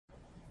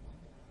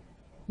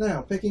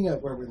Now, picking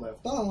up where we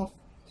left off,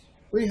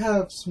 we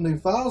have some new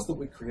files that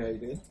we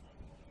created.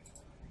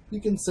 You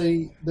can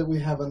see that we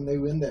have a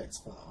new index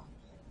file.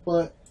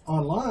 But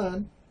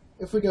online,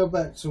 if we go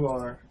back to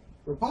our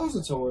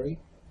repository,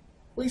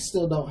 we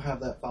still don't have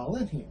that file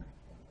in here.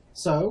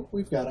 So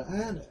we've got to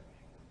add it.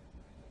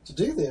 To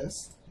do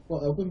this,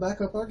 we'll open back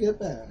up our Git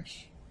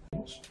Bash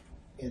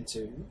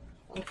into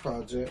our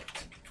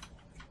project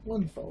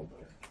 1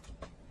 folder.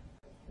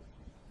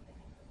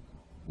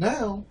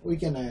 Now we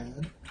can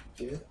add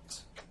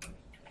git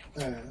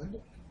add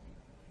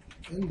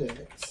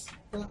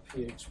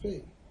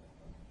index.php.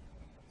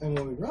 And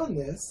when we run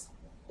this,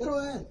 it'll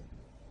add it.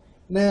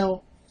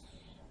 Now,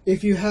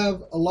 if you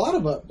have a lot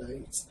of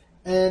updates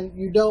and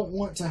you don't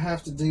want to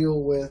have to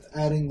deal with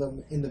adding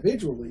them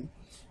individually,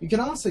 you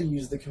can also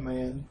use the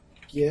command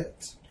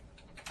git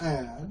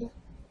add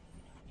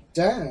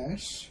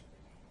dash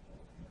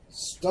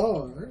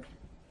star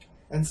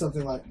and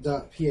something like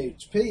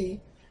 .php,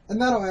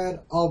 and that'll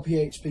add all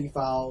PHP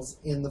files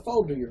in the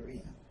folder you're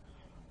in.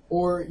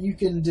 Or you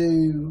can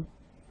do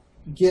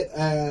git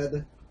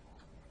add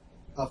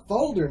a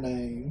folder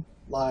name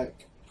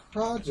like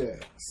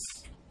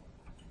projects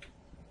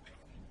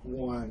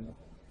 1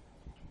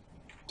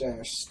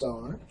 dash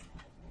star,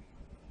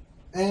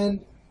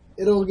 and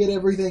it'll get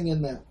everything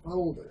in that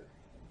folder.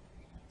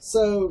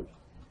 So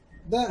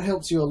that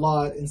helps you a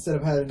lot instead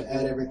of having to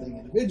add everything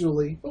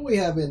individually, but we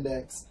have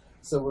index,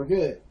 so we're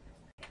good.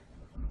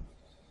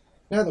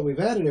 Now that we've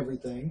added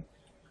everything,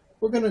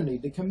 we're going to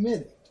need to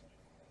commit it.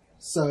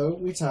 So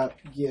we type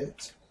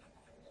git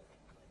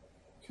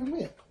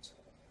commit.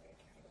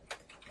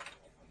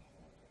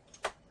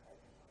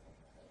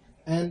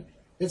 And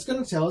it's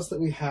going to tell us that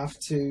we have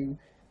to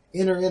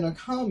enter in a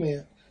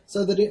comment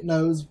so that it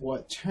knows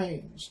what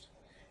changed.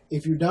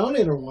 If you don't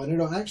enter one,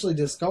 it'll actually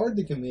discard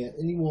the commit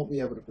and you won't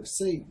be able to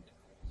proceed.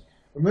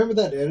 Remember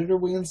that editor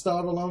we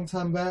installed a long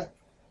time back?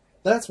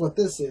 That's what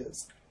this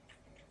is.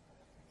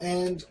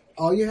 And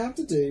all you have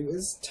to do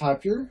is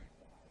type your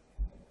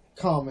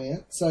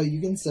comment, so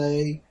you can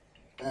say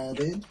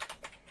added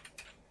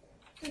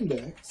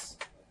index,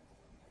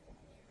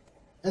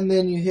 and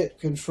then you hit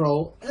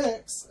Control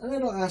X and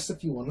it'll ask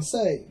if you want to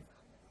save.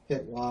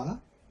 Hit Y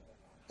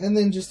and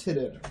then just hit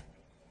enter.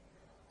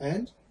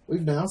 And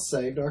we've now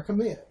saved our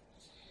commit.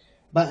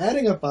 By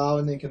adding a file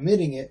and then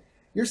committing it,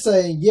 you're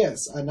saying,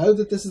 yes, I know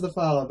that this is the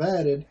file I've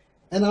added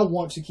and I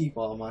want to keep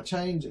all my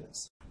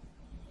changes.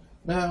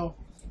 Now,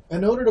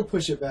 in order to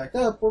push it back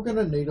up, we're going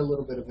to need a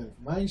little bit of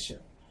information.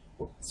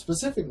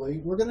 Specifically,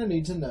 we're going to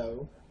need to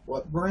know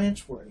what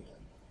branch we're in.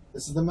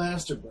 This is the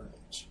master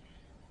branch.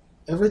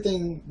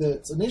 Everything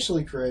that's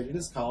initially created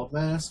is called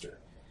master.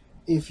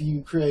 If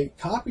you create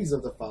copies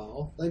of the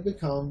file, they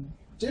become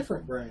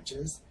different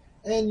branches,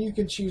 and you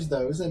can choose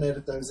those and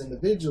edit those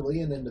individually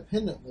and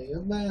independently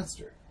of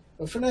master.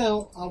 But for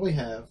now, all we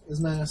have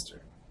is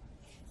master.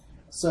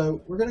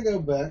 So we're going to go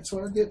back to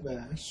our Git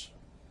Bash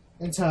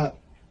and type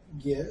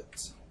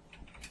git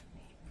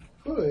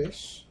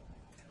push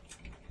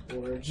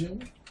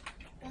origin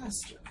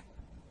master.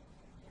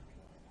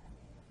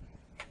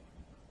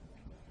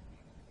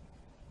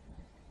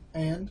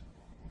 And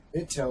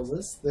it tells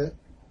us that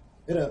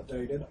it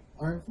updated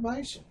our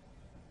information.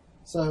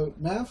 So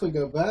now if we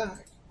go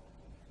back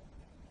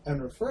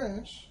and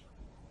refresh,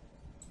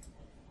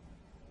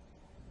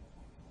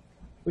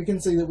 we can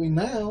see that we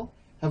now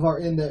have our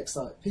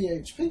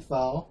index.php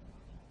file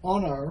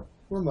on our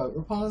remote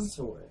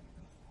repository.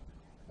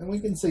 And we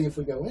can see if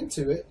we go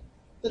into it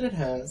that it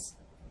has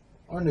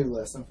our new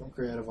lesson from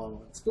Creative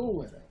Online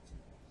School in it.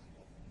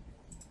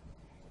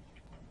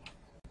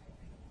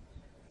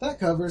 That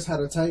covers how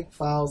to take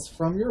files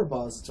from your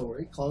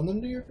repository, clone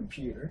them to your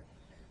computer,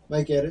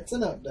 make edits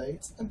and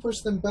updates, and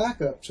push them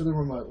back up to the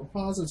remote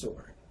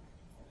repository.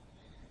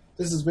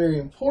 This is very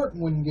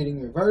important when getting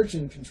your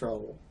version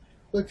control,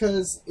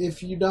 because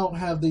if you don't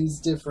have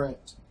these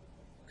different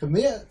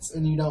commits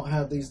and you don't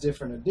have these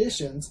different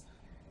additions,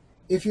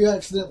 if you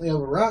accidentally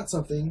overwrite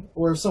something,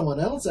 or if someone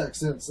else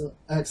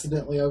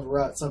accidentally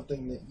overwrites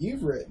something that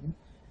you've written,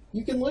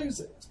 you can lose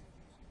it.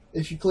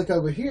 If you click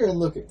over here and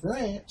look at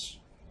branch,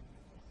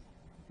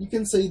 you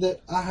can see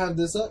that I have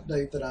this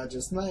update that I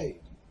just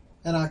made,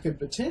 and I could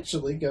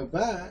potentially go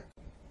back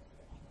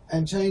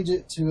and change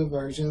it to a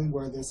version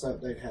where this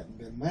update hadn't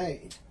been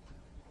made.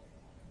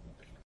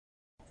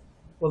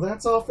 Well,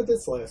 that's all for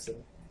this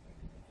lesson.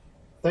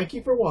 Thank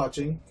you for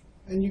watching,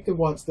 and you can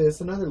watch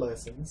this and other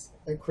lessons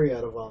at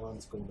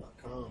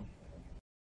creativeonlineschool.com.